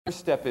First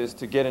step is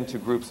to get into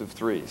groups of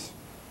threes.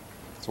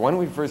 So why don't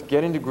we first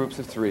get into groups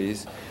of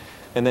threes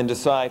and then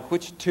decide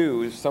which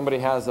two, if somebody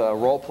has a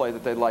role play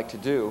that they'd like to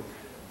do,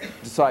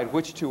 decide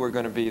which two are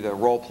going to be the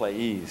role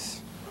playees.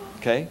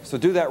 Okay? So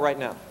do that right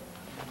now.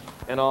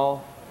 And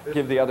I'll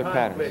give the other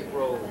patterns.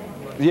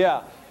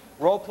 Yeah.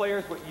 Role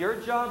players, what your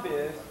job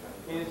is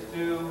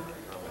to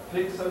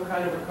pick some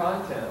kind of a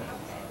content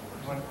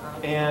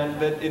and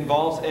that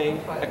involves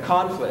a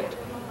conflict.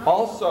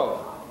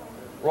 Also,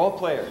 role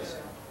players,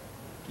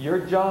 your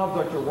jobs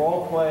are to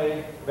role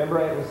play.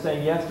 Remember I was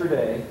saying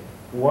yesterday,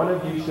 one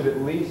of you should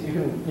at least,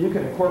 you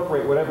can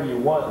incorporate whatever you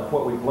want with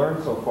what we've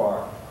learned so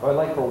far. But I'd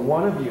like for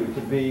one of you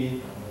to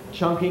be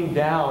chunking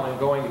down and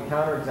going to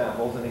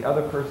counterexamples, and the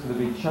other person to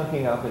be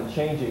chunking up and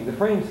changing the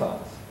frame size.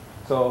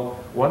 So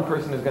one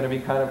person is going to be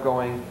kind of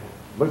going,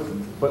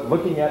 but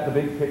looking at the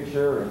big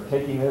picture and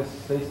taking these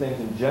things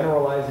and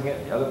generalizing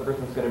it. The other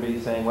person is going to be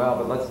saying, well,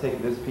 but let's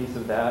take this piece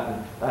of that,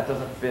 and that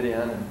doesn't fit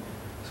in, and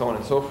so on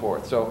and so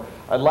forth. So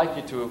I'd like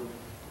you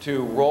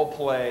to role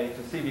play,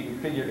 to see if you can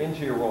figure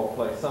into your role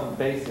play some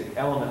basic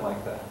element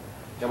like that.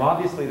 Now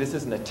obviously this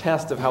isn't a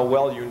test of how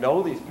well you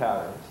know these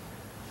patterns,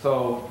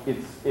 so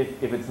if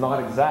it's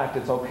not exact,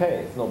 it's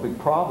okay, it's no big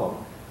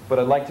problem. But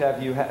I'd like to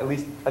have you, at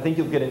least, I think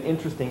you'll get an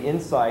interesting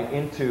insight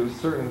into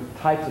certain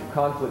types of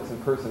conflicts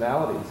and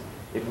personalities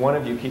if one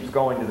of you keeps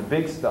going to the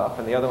big stuff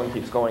and the other one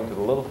keeps going to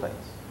the little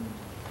things.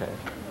 Okay.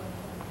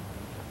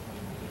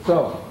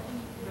 So,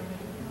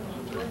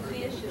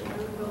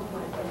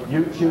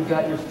 you choose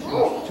that, your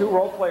two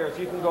role players,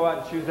 you can go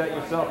out and choose that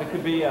yourself. It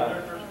could be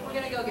We're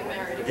going to go get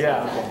married.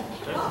 yeah,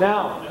 okay.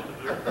 Now,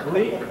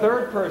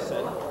 third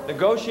person,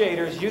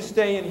 negotiators, you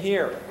stay in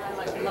here. I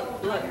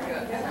like blood.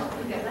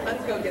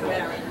 Let's go get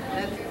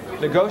married.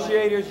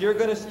 Negotiators, you're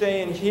going to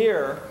stay in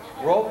here.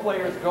 Role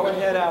players, go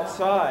ahead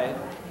outside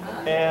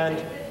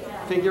and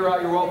figure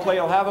out your role play.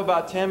 You'll have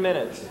about 10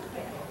 minutes.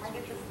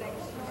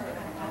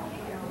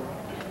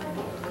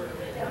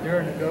 You're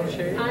a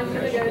negotiator? I'm a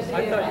negotiator.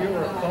 I thought you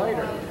were a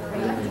fighter.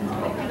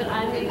 But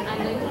I'm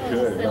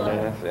Good.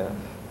 Yes, yes.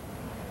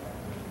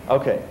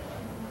 Okay.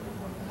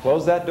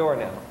 Close that door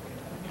now.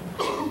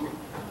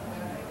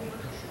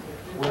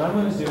 What I'm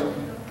going to do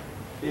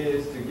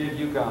is to give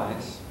you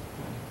guys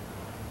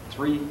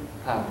 3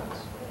 patterns.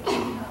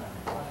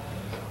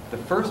 The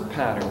first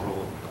pattern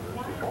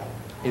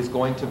is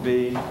going to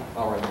be,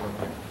 all right,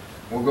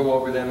 we'll go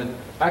over them. And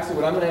actually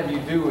what I'm going to have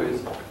you do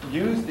is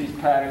use these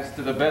patterns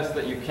to the best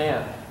that you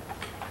can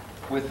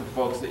with the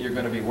folks that you're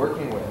going to be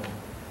working with.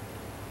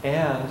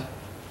 And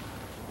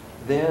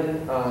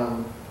then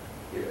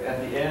at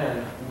the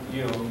end,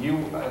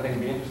 I think it'd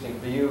be interesting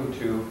for you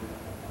to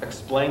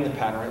explain the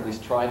pattern, or at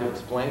least try to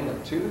explain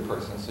them to the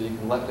person so you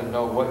can let them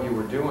know what you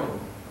were doing.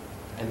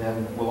 And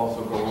then we'll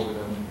also go over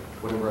them,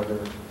 whatever other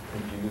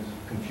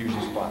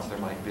confusion spots there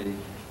might be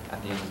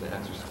at the end of the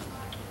exercise.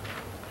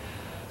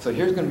 So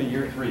here's going to be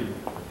year 3.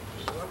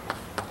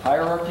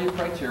 Hierarchy of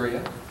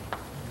criteria.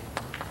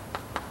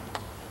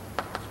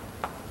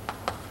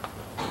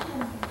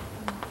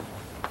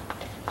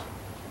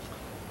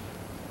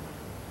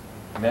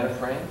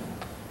 Metaframe.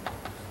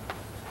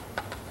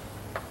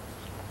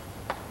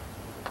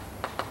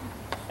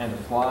 And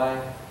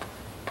apply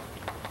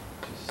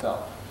to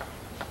self.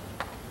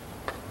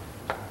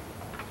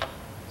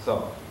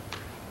 So,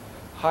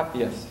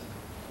 yes.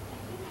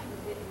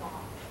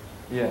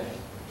 Yes.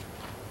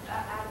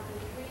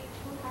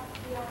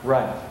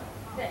 Right.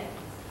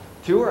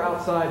 2 are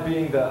outside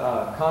being the,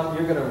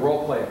 you're going to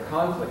role play a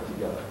conflict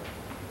together.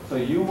 So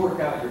you work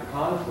out your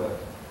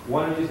conflict.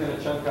 One of you is going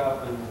to chunk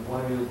up and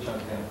one of you will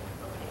chunk in.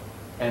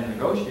 And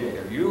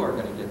negotiator, you are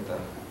going to get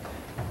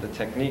the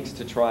techniques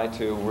to try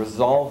to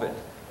resolve it.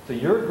 So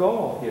your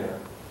goal here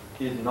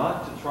is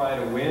not to try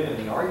to win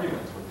any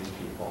arguments with these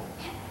people.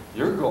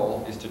 Your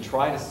goal is to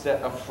try to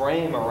set a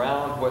frame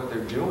around what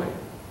they're doing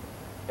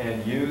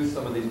and use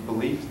some of these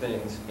belief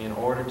things in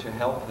order to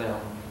help them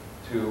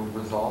to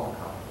resolve a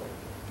conflict.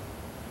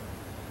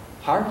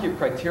 Hierarchy of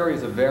criteria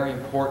is a very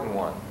important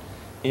one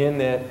in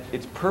that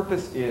its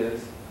purpose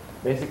is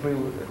basically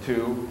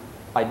to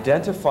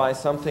identify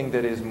something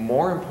that is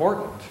more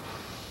important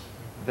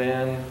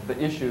than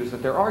the issues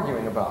that they're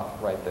arguing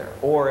about right there.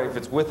 Or if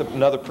it's with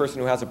another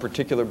person who has a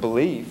particular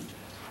belief,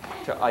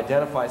 to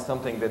identify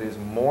something that is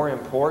more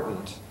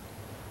important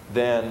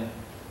than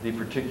the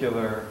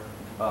particular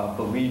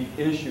belief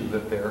issue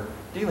that they're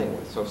dealing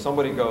with. So if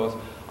somebody goes,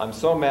 I'm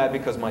so mad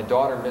because my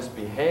daughter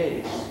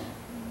misbehaves,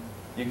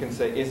 you can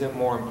say, is it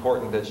more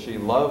important that she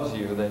loves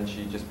you than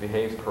she just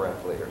behaves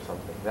correctly or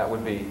something? That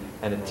would be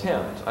an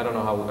attempt. I don't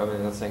know how, I mean,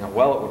 I'm not saying how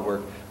well it would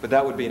work, but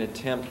that would be an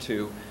attempt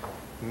to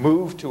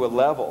move to a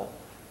level,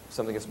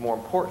 something that's more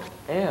important.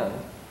 And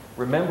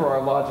remember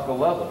our logical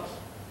levels.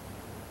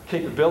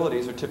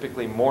 Capabilities are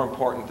typically more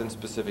important than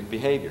specific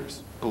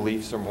behaviors.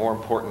 Beliefs are more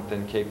important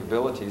than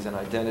capabilities, and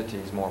identity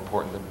is more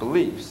important than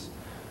beliefs.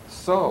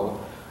 So,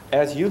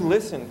 as you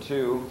listen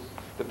to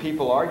the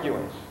people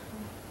arguing,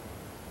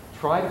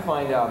 try to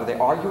find out, are they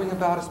arguing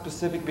about a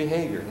specific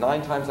behavior?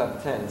 9 times out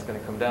of 10, it's going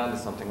to come down to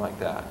something like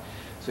that.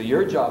 So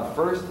your job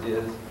first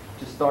is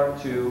to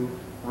start to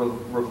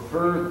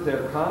refer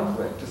their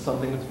conflict to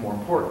something that's more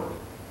important.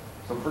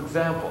 So for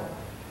example,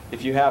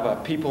 if you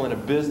have people in a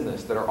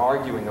business that are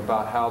arguing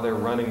about how they're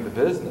running the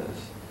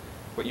business,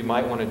 what you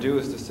might want to do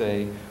is to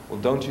say, well,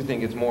 don't you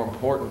think it's more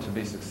important to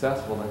be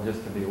successful than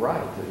just to be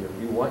right?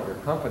 You want your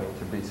company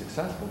to be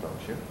successful,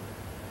 don't you?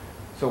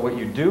 So what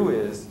you do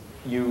is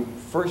you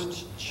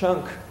first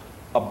chunk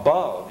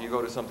above, you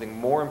go to something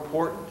more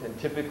important and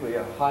typically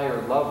a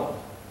higher level,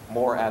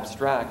 more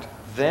abstract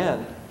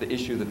than the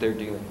issue that they're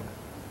dealing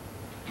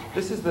with.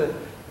 This is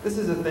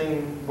the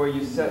thing where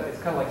you set,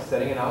 it's kind of like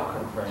setting an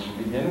outcome frame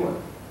to begin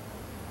with.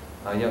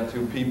 You have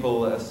two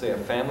people, let's say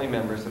family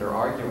members that are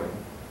arguing,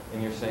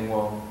 and you're saying,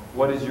 well,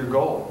 what is your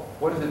goal?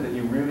 What is it that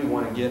you really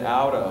want to get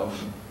out of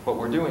what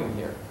we're doing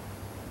here?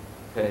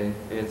 Okay,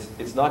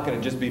 it's not going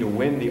to just be to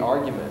win the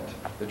argument.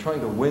 They're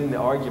trying to win the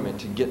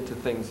argument to get to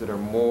things that are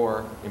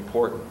more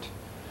important.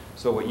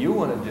 So what you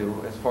want to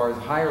do, as far as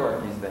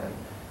hierarchies then,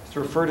 is to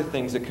refer to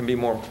things that can be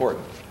more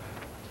important.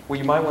 What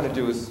you might want to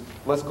do is,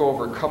 let's go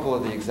over a couple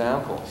of the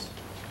examples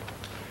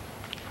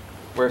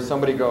where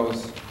somebody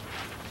goes,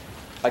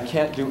 I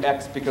can't do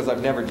X because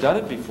I've never done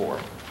it before.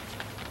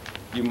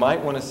 You might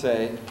want to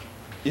say,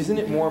 isn't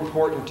it more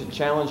important to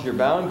challenge your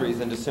boundaries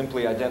than to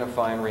simply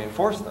identify and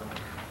reinforce them?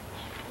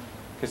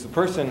 Because the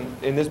person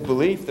in this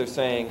belief, they're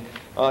saying,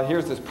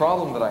 here's this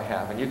problem that I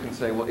have. And you can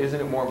say, well, isn't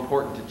it more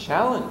important to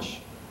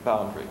challenge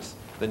boundaries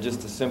than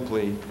just to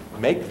simply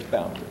make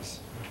boundaries?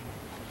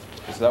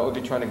 So that would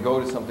be trying to go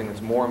to something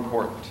that's more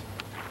important.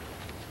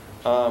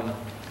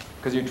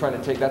 Because you're trying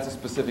to take, that's a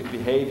specific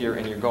behavior,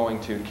 and you're going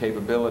to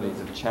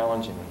capabilities of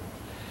challenging them.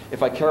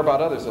 If I care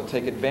about others, they'll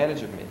take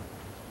advantage of me.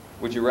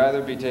 Would you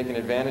rather be taken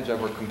advantage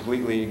of or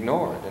completely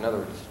ignored? In other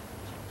words,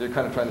 they're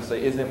kind of trying to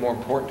say, isn't it more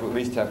important to at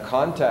least have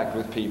contact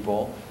with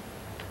people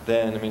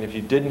than, I mean, if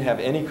you didn't have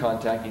any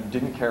contact, you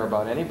didn't care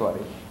about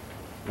anybody,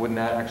 wouldn't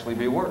that actually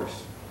be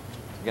worse?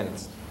 Again,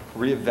 it's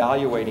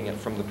reevaluating it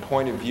from the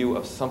point of view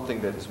of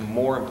something that is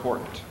more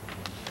important.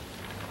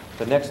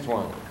 The next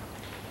one,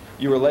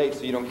 you were late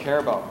so you don't care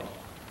about me.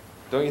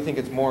 Don't you think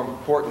it's more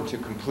important to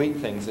complete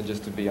things than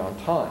just to be on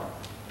time?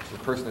 So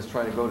the person is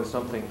trying to go to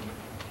something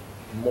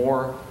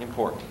more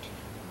important.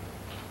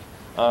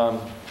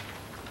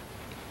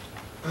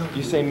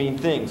 You say mean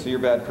things, so you're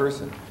a bad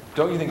person.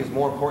 Don't you think it's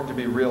more important to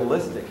be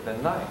realistic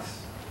than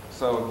nice?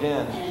 So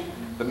again,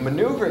 the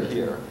maneuver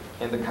here,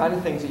 and the kind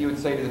of things that you would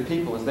say to the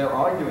people as they're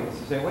arguing, is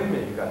to say, wait a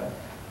minute, you guys,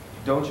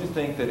 don't you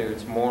think that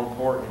it's more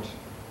important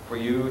for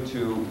you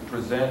to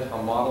present a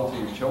model to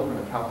your children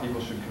of how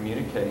people should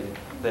communicate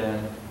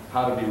than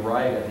how to be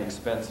right at the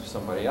expense of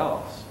somebody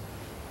else?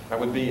 That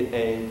would be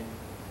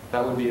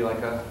like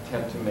an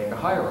attempt to make a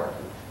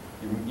hierarchy.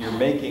 You're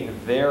making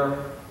their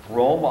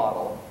role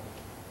model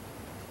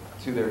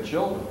to their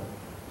children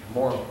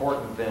more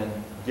important than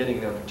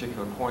getting their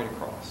particular point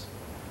across.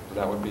 So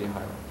that would be a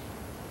hierarchy.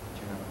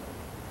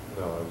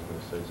 No, I was going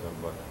to say something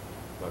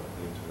about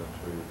the incident. I'm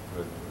sure you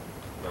read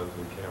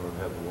Leslie Cameron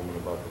had the woman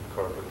about the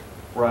carpet.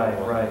 Right.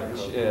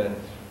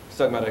 It's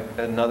talking about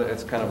another,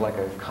 it's kind of like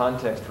a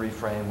context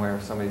reframe where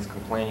somebody's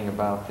complaining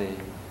about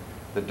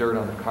the dirt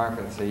on the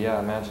carpet and say, yeah,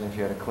 imagine if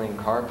you had a clean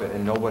carpet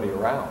and nobody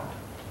around.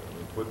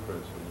 The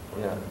footprints.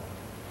 Yeah.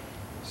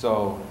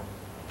 So,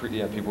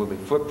 yeah, people would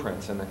leave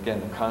footprints, and again,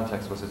 the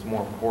context was it's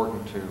more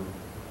important to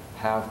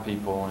have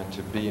people and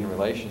to be in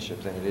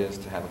relationships than it is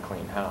to have a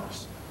clean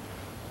house.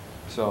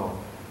 So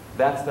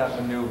that's that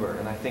maneuver,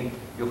 and I think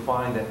you'll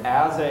find that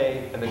as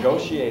a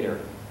negotiator,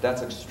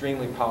 that's an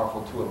extremely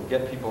powerful tool.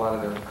 Get people out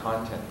of their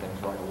content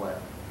things right away.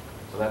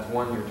 So that's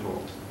one of your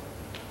tools.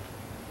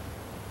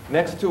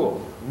 Next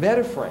tool,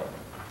 metaframe.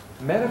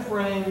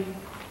 Metaframe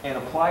and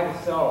apply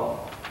to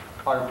self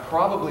are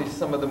probably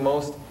some of the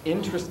most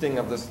interesting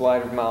of the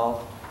sleight of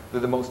mouth.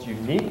 They're the most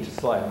unique to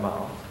sleight of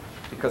mouth,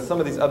 because some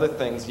of these other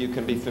things you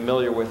can be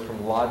familiar with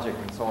from logic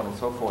and so on and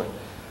so forth.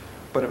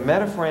 But a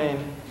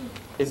metaframe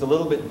is a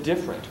little bit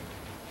different.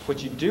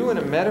 What you do in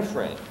a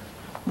metaframe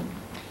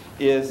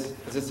is,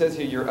 as it says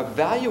here, you're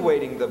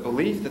evaluating the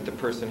belief that the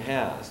person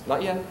has.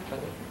 Not yet.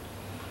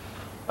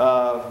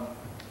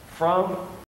 From